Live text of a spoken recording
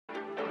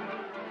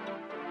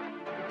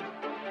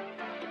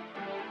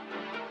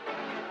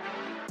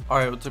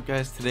Alright, what's up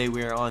guys? Today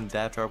we are on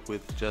Datdrop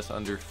with just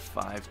under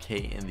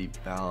 5k in the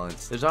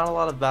balance. There's not a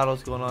lot of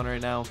battles going on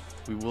right now.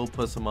 We will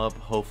put some up.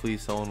 Hopefully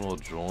someone will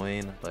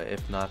join, but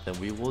if not, then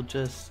we will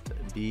just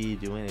be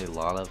doing a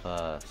lot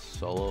of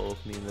solo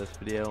opening this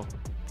video.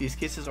 These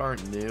cases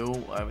aren't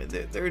new. I mean,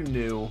 they're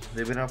new.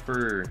 They've been out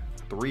for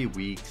 3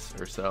 weeks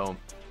or so,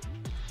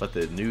 but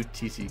the new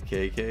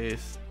TCK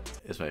case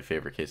is my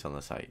favorite case on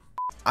the site.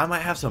 I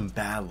might have some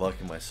bad luck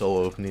in my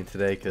solo opening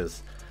today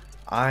because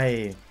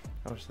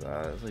how much is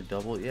that? It's like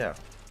double, yeah.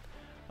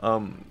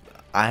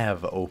 I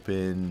have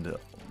opened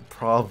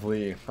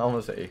probably, I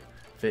want to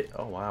say,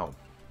 oh wow,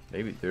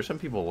 maybe there's some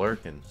people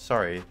lurking.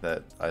 Sorry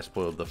that I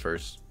spoiled the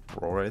first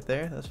roll right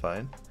there. That's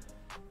fine,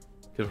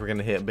 because we're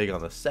gonna hit big on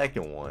the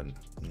second one.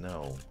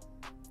 No,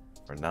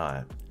 we're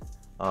not.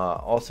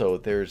 Also,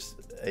 there's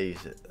a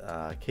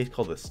case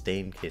called the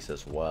stain case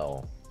as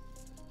well,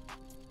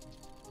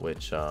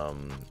 which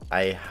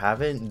I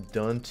haven't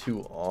done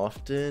too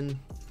often.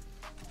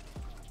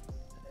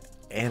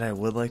 And I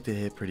would like to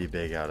hit pretty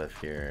big out of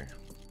here.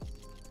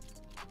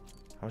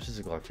 How much is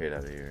a Glock trade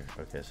out of here?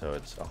 Okay, so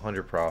it's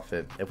 100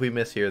 profit. If we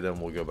miss here, then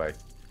we'll go back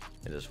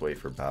and just wait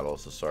for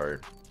battles to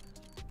start.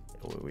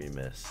 We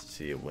miss.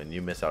 See, when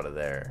you miss out of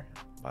there,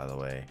 by the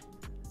way,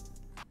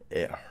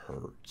 it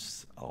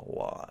hurts a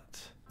lot.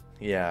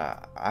 Yeah,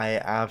 I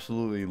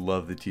absolutely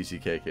love the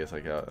TCK case.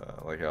 Like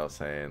I was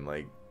saying,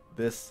 like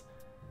this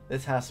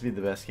has to be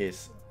the best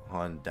case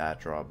on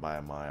Datdrop by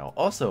a mile.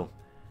 Also,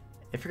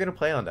 if you're going to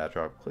play on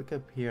Datdrop, click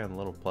up here on the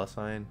little plus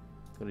sign,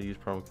 go to use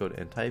promo code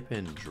and type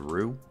in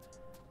Drew.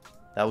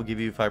 That will give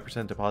you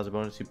 5% deposit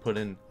bonus. You put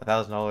in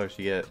 $1,000,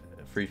 you get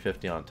free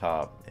 50 on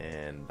top.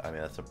 And I mean,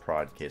 that's a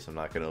prod case. I'm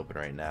not going to open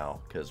right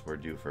now because we're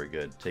due for a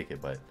good ticket,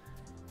 but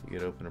you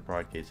could open a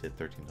prod case, hit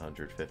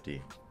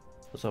 1,350.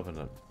 Let's open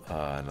up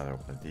another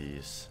one of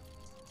these.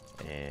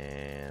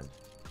 And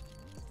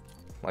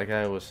like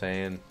I was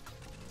saying,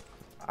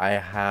 I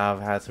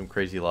have had some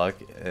crazy luck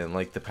in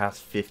like the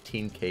past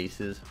 15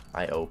 cases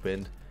I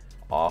opened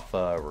off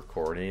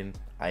recording.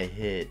 I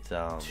hit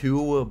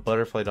 2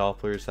 butterfly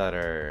Dopplers that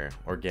are,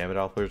 or gamma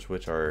Dopplers,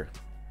 which are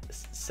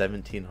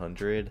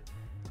 1,700,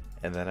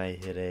 and then I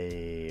hit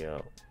a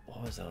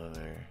what was the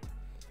other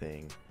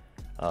thing?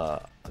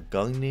 A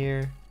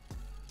Gungnir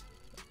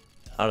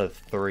out of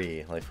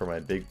 3, like for my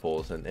big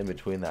pulls, and in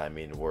between that, I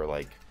mean, were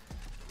like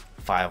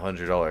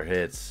 $500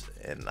 hits,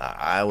 and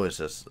I was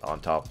just on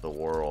top of the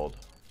world.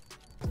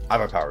 I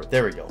have a power.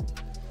 There we go.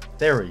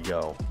 There we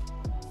go.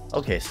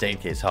 Okay, stain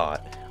case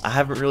hot. I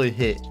haven't really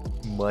hit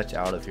much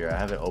out of here. I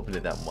haven't opened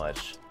it that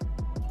much.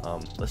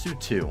 Let's do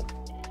 2.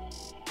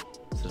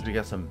 Since we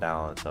got some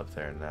balance up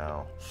there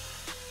now.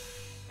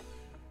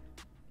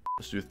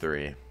 Let's do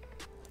 3.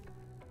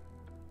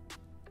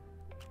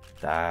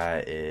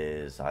 That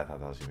is, I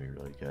thought that was gonna be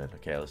really good.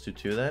 Okay, let's do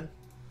 2 then.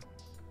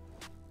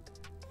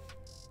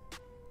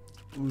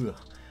 Ooh.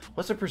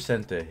 What's the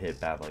percent to hit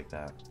bad like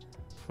that?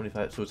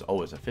 25, so it's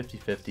always a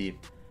 50-50,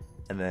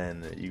 and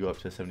then you go up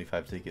to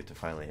 75 ticket to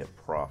finally hit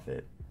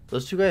profit.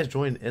 Those 2 guys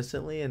joined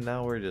instantly, and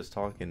now we're just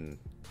talking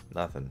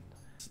nothing.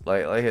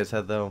 Like I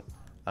said though,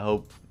 I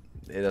hope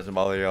it doesn't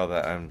bother y'all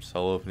that I'm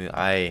solo opening.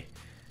 I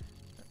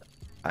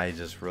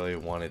just really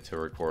wanted to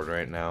record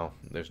right now.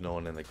 There's no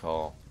one in the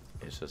call.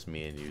 It's just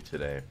me and you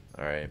today.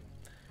 All right.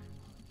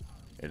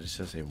 It's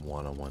just a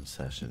one-on-one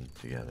session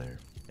together,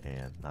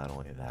 and not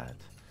only that,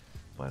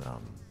 but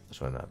let's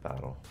win that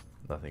battle.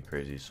 Nothing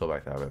crazy. So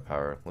back to Abbott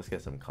Power. Let's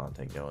get some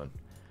content going.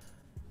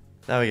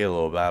 Now we get a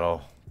little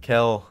battle.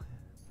 Kel,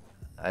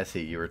 I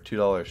see you were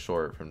 $2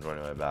 short from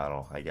joining my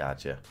battle. I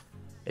got you.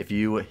 If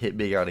you hit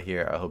big out of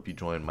here, I hope you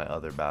join my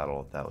other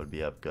battle. That would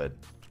be up good.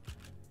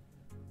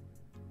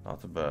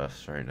 Not the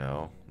best right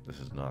now. This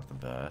is not the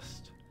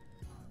best.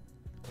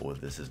 Oh,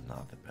 this is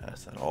not the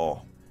best at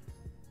all.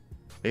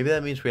 Maybe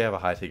that means we have a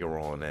high ticket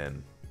rolling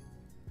in.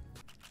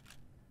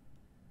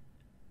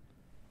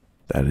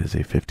 That is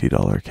a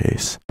 $50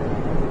 case.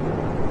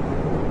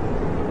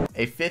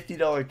 A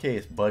 $50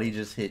 case. Buddy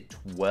just hit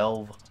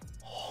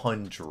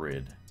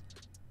 1,200.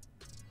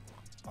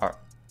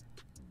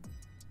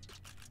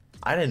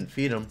 I didn't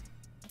feed him.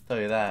 I'll tell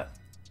you that.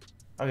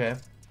 Okay.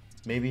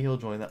 Maybe he'll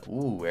join that.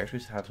 Ooh, we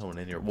actually have someone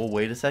in here. Well,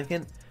 wait a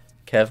second.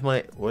 Kev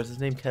might. What's his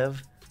name?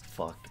 Kev?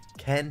 Fuck.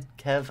 Ken?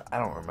 Kev? I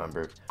don't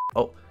remember.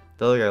 Oh,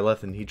 the other guy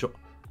left and he joined.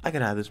 I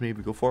can have this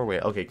maybe go 4-way.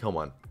 Okay, come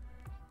on.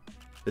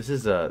 This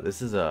is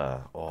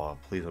a, oh,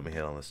 please let me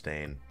hit on the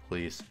stain.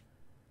 Please.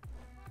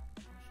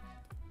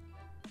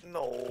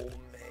 No,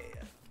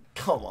 man.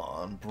 Come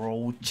on,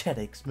 bro.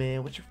 Chetix,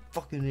 man. What's your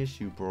fucking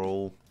issue,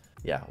 bro?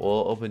 Yeah,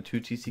 we'll open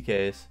 2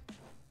 TCKs.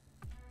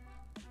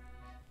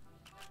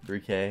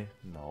 3K?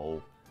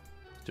 No.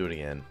 Let's do it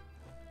again.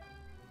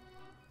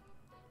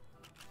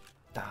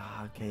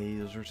 Okay,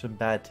 those are some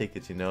bad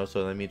tickets, you know?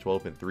 So that means we'll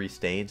open 3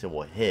 stains and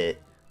we'll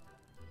hit.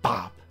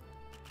 Bop.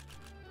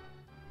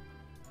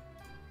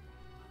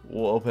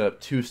 We'll open up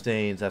 2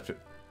 stains after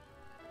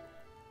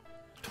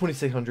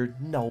 2,600.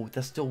 No,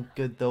 that's still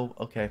good though.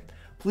 Okay,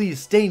 please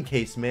stain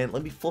case, man.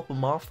 Let me flip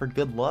them off for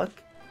good luck.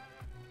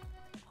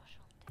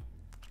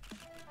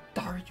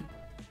 Are you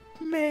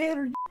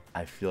Man,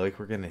 I feel like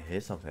we're gonna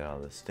hit something out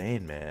of the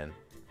stain, man.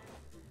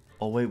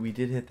 Oh wait, we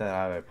did hit that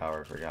eye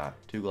power, forgot.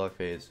 2 Glock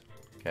phase.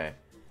 Okay.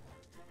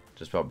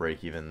 Just about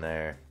break even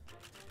there.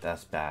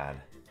 That's bad.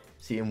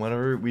 See, and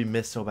whenever we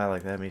miss so bad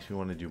like that, it makes me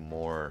want to do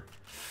more.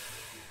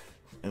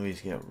 And we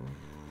just get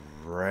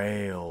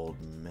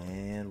railed,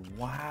 man.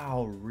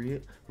 Wow,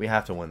 we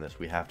have to win this.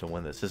 We have to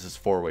win this. This is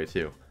 4-way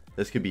too.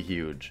 This could be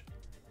huge.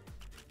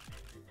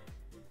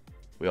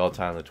 We all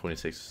tie on the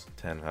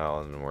 26-10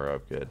 howl and we're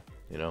up good,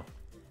 you know?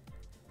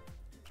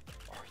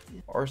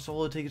 Our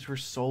solo tickets were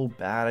so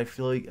bad. I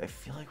feel like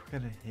we're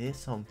gonna hit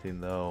something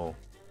though.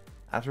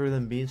 After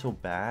them being so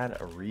bad,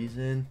 a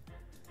reason.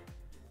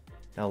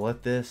 Now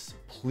let this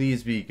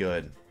please be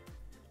good.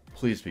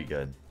 Please be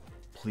good.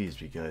 Please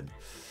be good.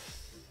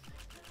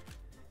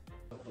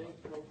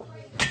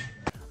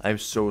 I'm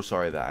so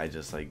sorry that I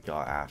just like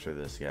got after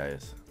this,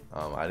 guys.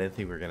 I didn't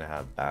think we were gonna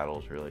have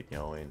battles really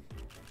going,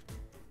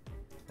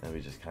 and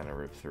we just kind of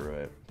ripped through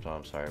it. So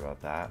I'm sorry about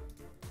that.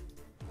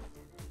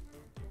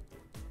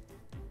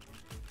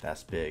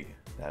 That's big.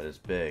 That is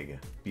big.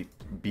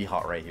 Be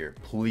hot right here,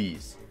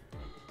 please.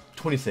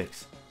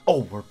 26.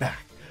 Oh, we're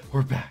back.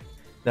 We're back.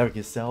 Now we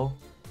can sell.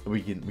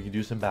 We can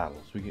do some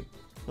battles.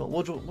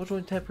 We'll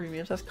join 10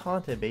 premiums. That's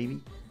content,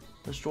 baby.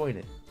 Let's join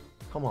it.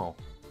 Come on.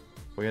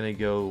 We're gonna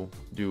go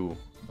do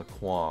a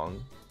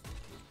Kwong,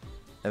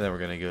 and then we're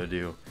gonna go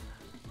do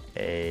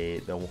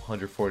the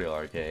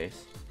 $140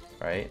 case.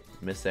 Right?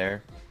 Miss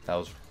there. That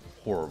was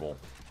horrible.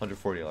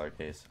 $140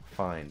 case.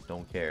 Fine.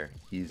 Don't care.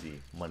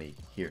 Easy money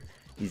here.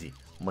 Easy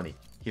money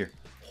here.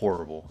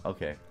 Horrible.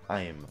 Okay.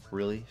 I am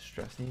really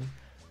stressing.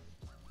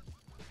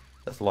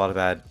 That's a lot of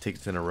bad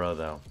tickets in a row,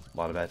 though. A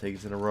lot of bad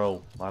tickets in a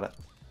row. A lot of.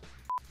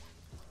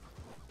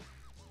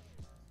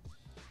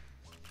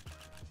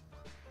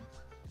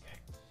 Okay.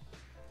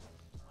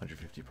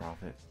 150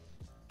 profit.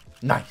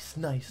 Nice,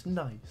 nice,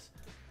 nice.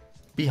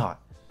 Be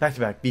hot. Back to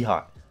back. Be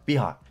hot. Be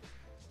hot.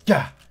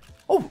 Yeah.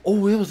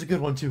 Oh, it was a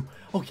good one too.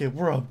 Okay,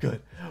 we're up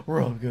good.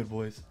 We're up good,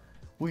 boys.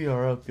 We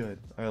are up good.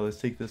 All right, let's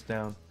take this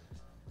down.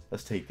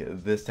 Let's take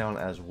this down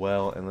as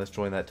well, and let's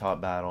join that top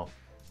battle.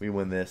 We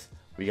win this.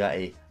 We got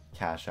a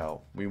cash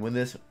out. We win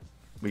this.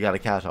 We got a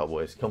cash out,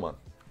 boys. Come on.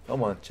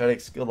 Come on.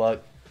 Chedix, good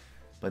luck.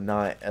 But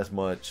not as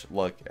much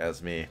luck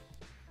as me.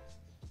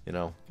 You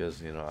know,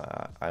 because, you know,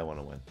 I want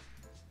to win.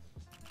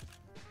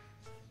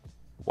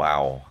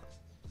 Wow.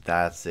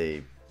 That's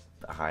a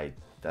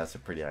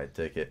pretty high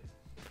ticket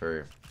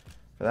for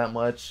that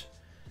much.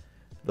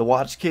 The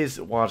watch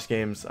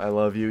games, I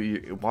love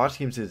you. Watch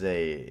games is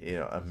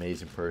a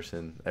amazing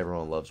person.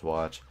 Everyone loves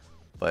Watch,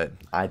 but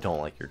I don't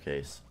like your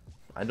case.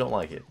 I don't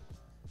like it.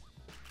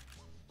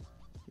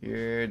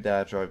 Your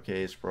Datdrop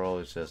case, bro,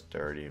 is just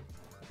dirty.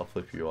 I'll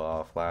flip you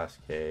off. Last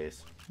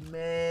case,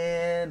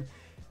 man.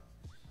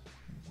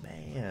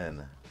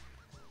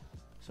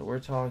 So we're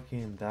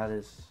talking that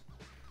is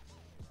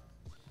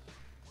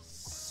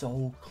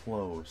so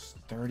close.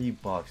 30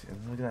 bucks,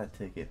 and look at that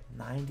ticket,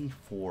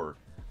 94.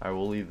 I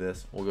will leave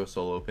this. We'll go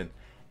solo open,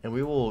 and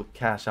we will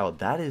cash out.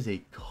 That is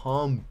a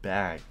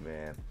comeback,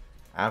 man.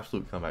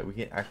 Absolute comeback. We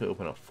can actually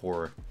open up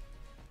 4.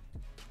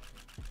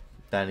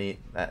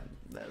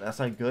 That's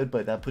not good,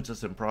 but that puts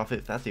us in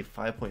profit. That's a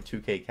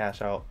 5.2k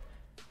cash out.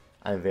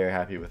 I'm very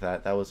happy with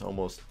that. That was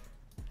almost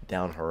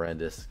down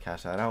horrendous.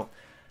 Cash that out.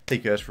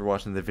 Thank you guys for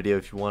watching the video.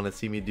 If you want to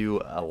see me do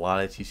a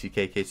lot of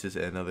TCK cases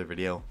in another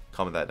video,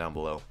 comment that down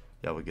below.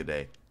 You have a good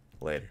day.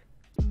 Later.